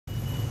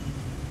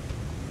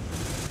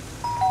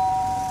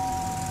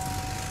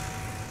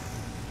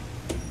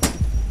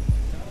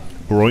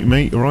Alright,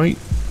 mate, alright?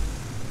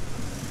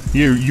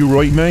 You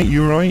right, mate?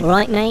 You right?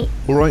 Right, mate?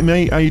 Alright,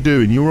 mate, how you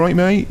doing? You alright,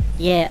 mate?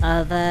 Yeah,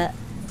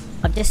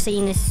 I've just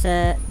seen this,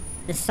 the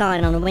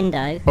sign on the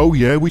window. Oh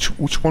yeah, which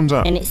one's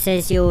that? And it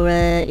says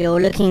you're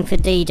looking for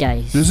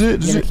DJs. Is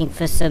it? You're looking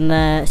for some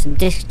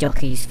disc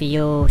jockeys for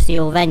your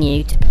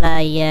venue to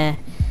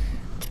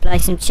play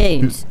some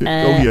tunes. Oh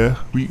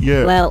yeah,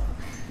 yeah. Well,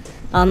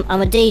 I'm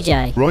a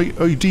DJ. Right?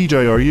 Oh, you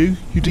DJ, are you?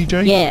 You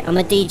DJ? Yeah, I'm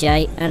a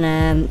DJ,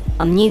 and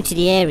I'm new to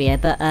the area,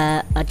 but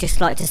I'd just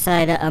like to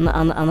say that I'm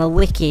a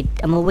wicked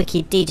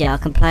DJ. I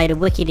can play the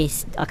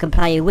wickedest. I can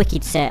play a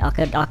wicked set. I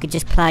could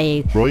just play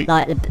you right.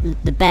 like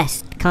the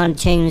best kind of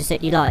tunes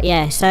that you like.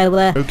 Yeah. So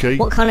okay.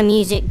 What kind of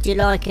music do you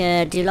like?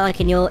 Do you like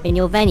in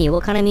your venue?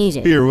 What kind of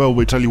music? Here, well,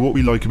 we tell you what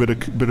we like: a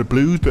bit of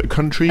blues, bit of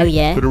country, oh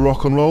yeah, bit of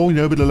rock and roll. You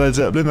know, a bit of Led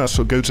Zeppelin. That's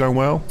what goes down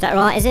well. Is that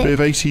right? Is it? Bit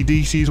of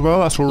AC/DC as well.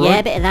 That's all right. Yeah,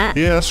 a bit of that.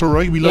 Yeah, that's all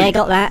right. We like. Yeah,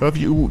 got that. Have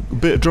you a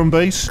bit of drum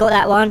bass? Got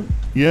that one.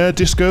 Yeah,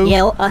 disco.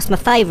 Yeah, that's my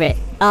favourite.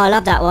 Oh, I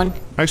love that one.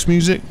 House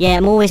music. Yeah,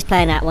 I'm always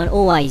playing that one.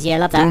 Always. Yeah, I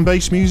love that. Drum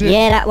bass music.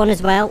 Yeah, that one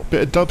as well.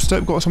 Bit of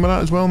dubstep. Got some of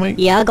that as well, mate.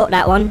 Yeah, I got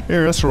that one.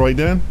 Yeah, that's all right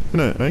then, isn't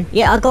it? Eh?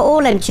 Yeah, I got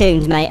all them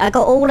tunes, mate. I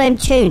got all them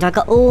tunes. I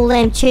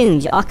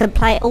can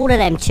play all of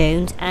them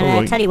tunes. And right.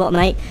 I'll tell you what,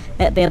 mate.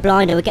 It'll be a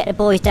blinder. We'll get the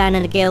boys down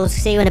and the girls.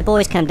 See, when the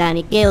boys come down,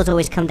 the girls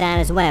always come down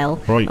as well.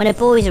 Right. When the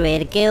boys are here,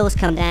 the girls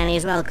come down here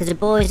as well. Because the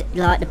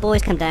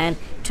boys come down,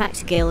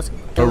 attracts the girls.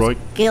 All right.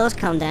 Girls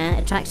come down,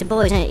 attracts the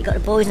boys, innit? You got the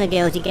boys and the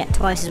girls, you get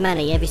twice as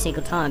many every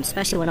single time,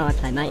 especially when I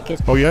play, mate.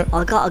 Cause oh yeah.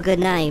 I got a good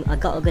name.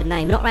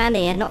 Not round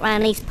here, not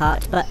round these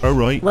parts, but oh,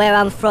 right. where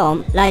I'm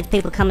from, loads of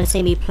people come and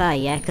see me play.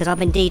 Yeah, because I've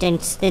been DJing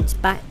since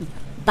back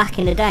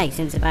in the day,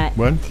 since about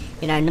when?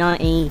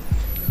 90.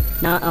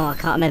 No, oh, I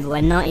can't remember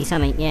when, 90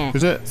 something, yeah.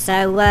 Is it?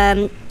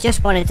 So,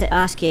 just wanted to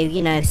ask you,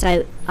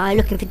 so are you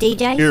looking for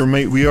DJs? Here,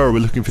 mate, we're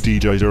looking for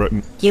DJs, I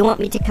reckon. Do you want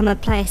me to come and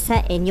play a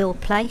set in your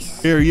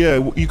place? Here,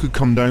 yeah, you could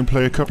come down and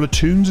play a couple of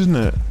tunes, isn't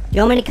it?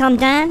 You want me to come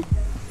down?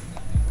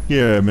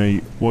 Yeah,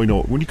 mate, why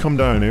not? When you come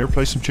down here,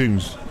 play some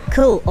tunes.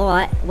 Cool,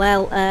 alright,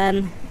 well,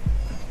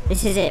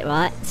 this is it,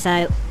 right?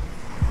 So,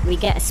 we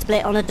get a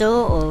split on the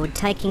door, or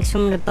takings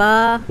from the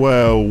bar?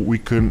 Well, we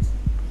can...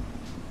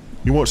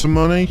 You want some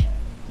money?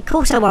 Of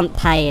course I want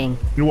paying.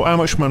 You know what? How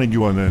much money do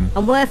you want then?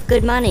 I'm worth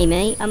good money,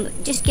 me.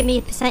 Just give me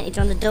a percentage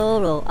on the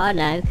door, or I don't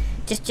know.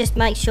 Just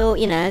make sure,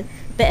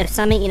 bit of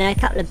something, a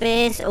couple of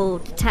beers, or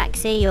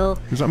taxi, or.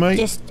 Is that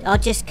mate? I'll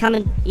just come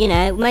and,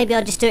 maybe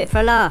I'll just do it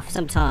for a laugh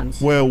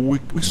sometimes. Well, we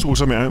sort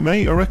something out,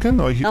 mate. I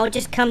reckon. I'll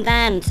just come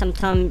down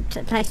sometime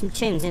to play some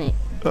tunes, innit?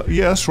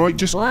 Yeah, that's right.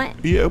 Just. What?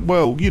 Yeah.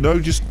 Well,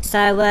 just.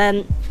 So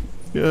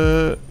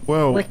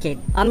well. Wicked.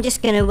 I'm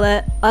just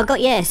gonna I got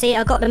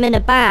them in a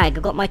bag.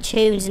 I got my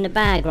tunes in a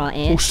bag right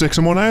here. We'll stick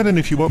some on out then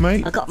if you want,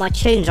 mate. I got my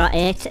tunes right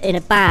here in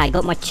a bag. I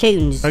got my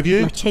tunes. Have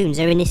you? My tunes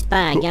are in this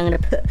bag. I'm gonna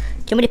put. Do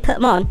you want me to put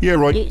them on? Yeah,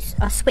 right.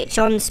 I'll switch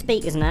on the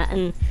speakers and that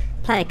and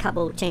play a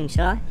couple of tunes,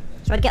 shall I?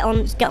 Shall I get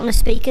on the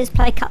speakers,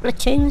 play a couple of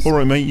tunes?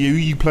 Alright, mate,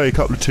 you play a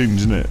couple of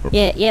tunes, innit?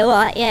 Yeah,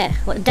 alright, yeah.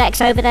 What, the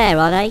decks over there,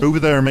 are they? Over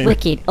there, mate.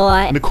 Wicked,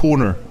 alright. In the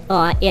corner.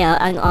 Alright, yeah,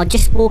 I'll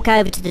just walk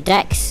over to the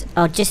decks.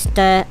 I'll just,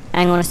 hang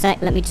on a sec,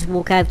 let me just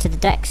walk over to the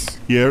decks.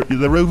 Yeah,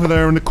 they're over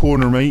there in the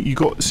corner, mate.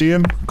 See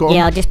them?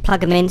 Yeah, I'll just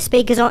plug them in.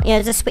 Speakers on, yeah,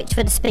 there's a switch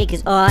for the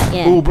speakers. Alright,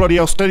 yeah. Oh, bloody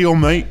hell, steady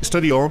on, mate.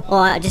 Steady on.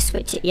 Alright, I'll just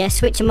switch it, yeah,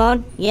 switch them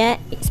on. Yeah,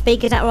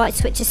 speakers, that right?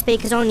 Switch the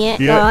speakers on, yeah.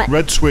 Yeah, right.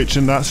 Red switch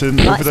and that's in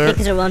right, over there.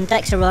 Speakers are on,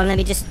 decks are on, let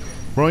me just...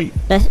 Right.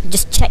 Let's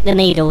just check the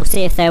needles,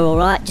 see if they're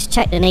alright. Just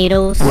check the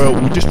needles. Well,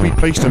 we just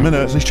replaced them,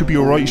 innit? They should be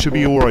alright. Should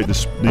be alright.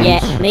 This needles.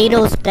 Yeah,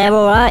 needles, they're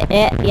alright.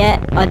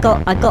 Yeah. I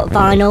got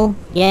vinyl.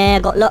 Yeah, I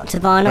got lots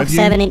of vinyl.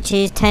 7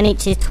 inches, 10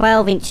 inches,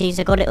 12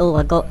 inches. I got it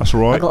all. That's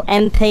alright. I got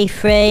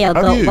MP3. I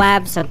got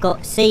WAVs. I've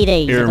got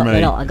CDs. Here, I got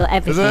mate. a lot. I got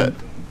everything. Is it?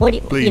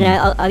 What do you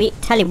know? I'll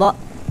tell you what.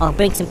 I'll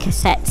bring some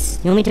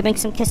cassettes. You want me to bring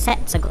some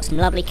cassettes? I've got some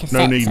lovely cassettes.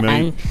 No need,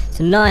 mate.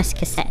 Some nice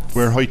cassettes.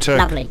 We're high tech.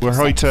 Lovely We're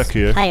high tech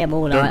here. Play them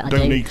all right,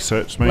 Don't need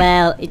cassettes, mate.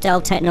 Well, it's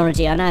old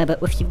technology, I know, but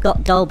if you've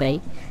got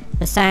Dolby,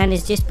 the sound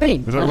is just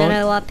brilliant. I don't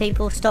know why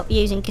people stop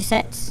using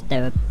cassettes.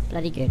 They're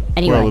bloody good.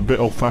 Anyway. Well, a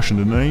bit old-fashioned,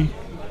 aren't they?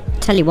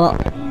 Tell you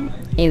what.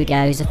 Here we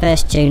go. Here's the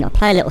first tune. I'll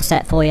play a little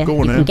set for you. Go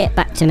on, you can get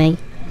back to me.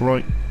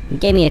 Right.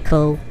 Give me a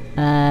call.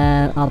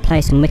 I'll play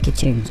some wicked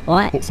tunes.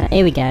 Alright, so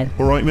here we go.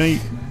 Alright, mate.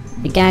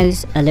 It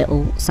goes a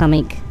little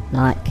something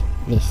like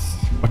this.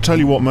 I tell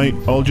you what, mate,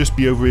 I'll just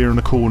be over here in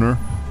the corner.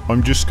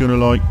 I'm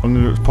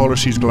gonna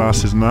polish these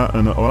glasses and that,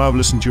 and I'll have a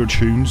listen to your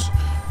tunes.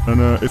 And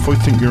if I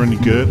think you're any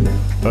good,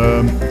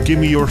 give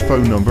me your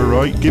phone number,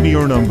 right? Give me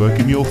your number,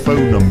 give me your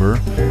phone number,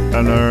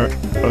 and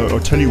I'll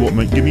tell you what,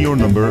 mate, give me your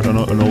number, and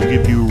I'll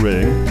give you a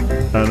ring.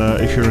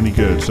 And if you're any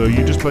good, so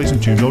you just play some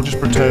tunes. I'll just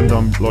pretend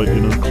I'm like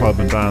in a club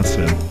and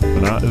dancing,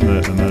 and that, isn't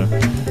it?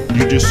 And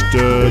you just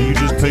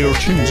play your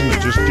tunes, isn't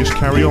it? Just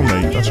carry on,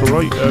 mate. That's all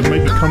right.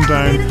 Maybe come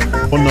down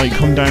one night,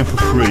 come down for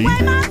free,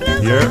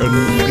 yeah,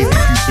 and get a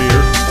few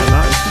beers, and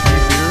that is a few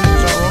beers.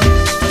 Is that right?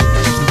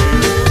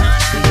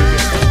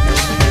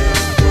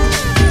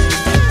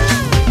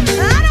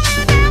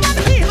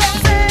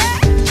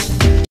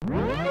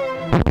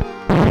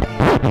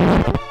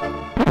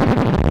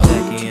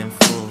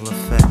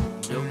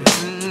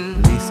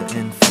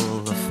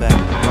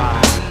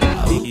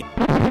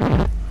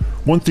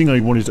 One thing I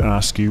wanted to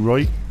ask you,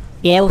 right?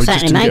 Yeah, what's I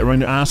just happening, didn't mate? get around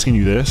to asking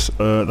you this.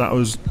 That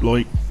was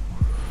like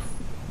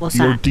What's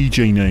your that?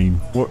 DJ name.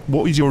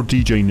 What is your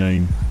DJ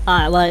name?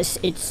 Well, it's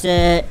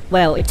DJ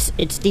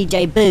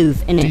Boothe,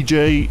 innit?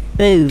 DJ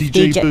Boothe.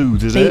 DJ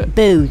Boothe, is it?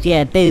 Boothe,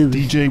 yeah, Boothe.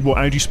 DJ, what?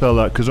 How do you spell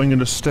that? Because I'm going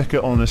to stick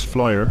it on this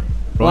flyer.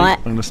 Right? Right.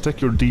 I'm going to stick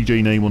your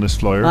DJ name on this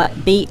flyer. Right,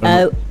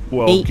 B-O...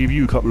 Well, I'll give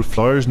you a couple of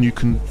flyers and you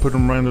can put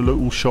them around the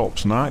local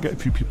shops and that. Get a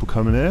few people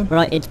coming in.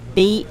 Right, it's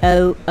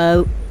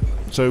B-O-O...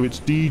 So it's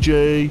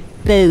DJ...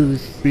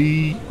 Boothe.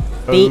 B-O-O-T-H-E.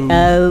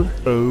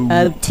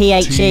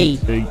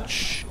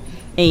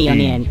 E on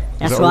the end.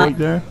 That's Is that right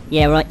there?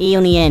 Yeah, right, E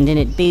on the end,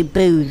 innit?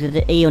 Boothe with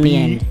the E on the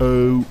end.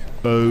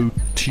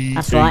 B-O-O-T-H-E.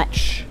 That's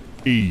right.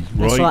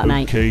 That's right,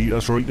 mate. Okay,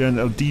 that's right then.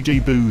 DJ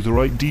Boothe,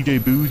 alright? DJ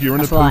Boothe, you're in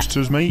That's the right.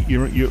 posters, mate.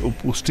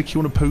 We'll stick you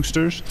on the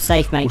posters.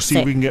 Safe, mate. We'll see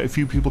if we can get a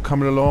few people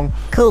coming along.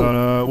 Cool.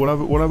 We'll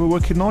have a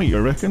wicked night, I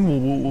reckon.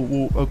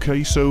 We'll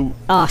okay, so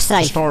Oh, to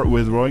safe. start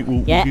with, right?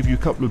 We'll give you a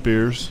couple of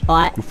beers.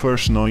 Alright. Your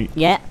first night.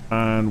 Yeah.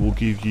 And we'll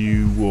give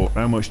you what?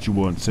 How much do you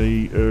want?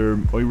 Say,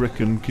 I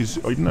reckon, because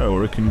I know,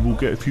 I reckon we'll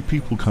get a few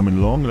people coming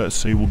along. Let's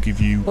say we'll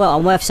give you. Well,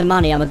 I'm worth some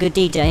money. I'm a good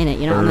DJ, innit?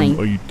 You know what I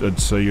mean? I'd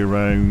say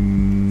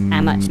around.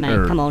 How much,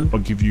 mate? Come on. I'll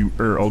give you.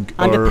 £100?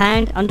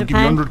 I'll give you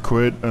 £100?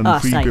 £100 and Oh,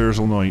 3 safe. girls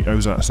all night.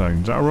 How's that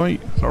sound? Is that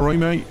alright? Is that alright,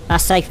 mate?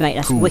 That's safe, mate.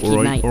 That's Cool. wicked, All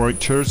right. mate. All right.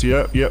 Cheers.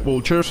 Yeah. Yeah.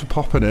 Well, cheers for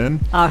popping in.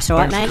 Oh, it's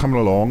alright, Thanks mate. for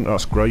coming along.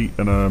 That's great.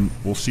 And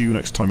we'll see you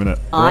next time, innit?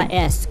 Alright,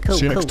 yes. Cool.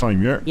 See you next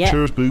time. Yeah. Yeah.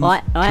 Cheers, Boothe.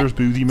 Alright. Cheers,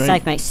 Boothe, mate.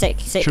 Safe, mate. Sick,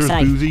 Cheers,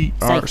 safe. Boothe.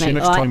 Safe, See you mate.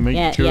 next time, mate.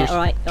 Yeah, Cheers. yeah,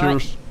 alright.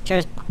 Cheers.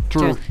 Cheers.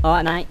 Cheers.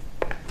 Alright, mate.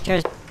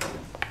 Cheers.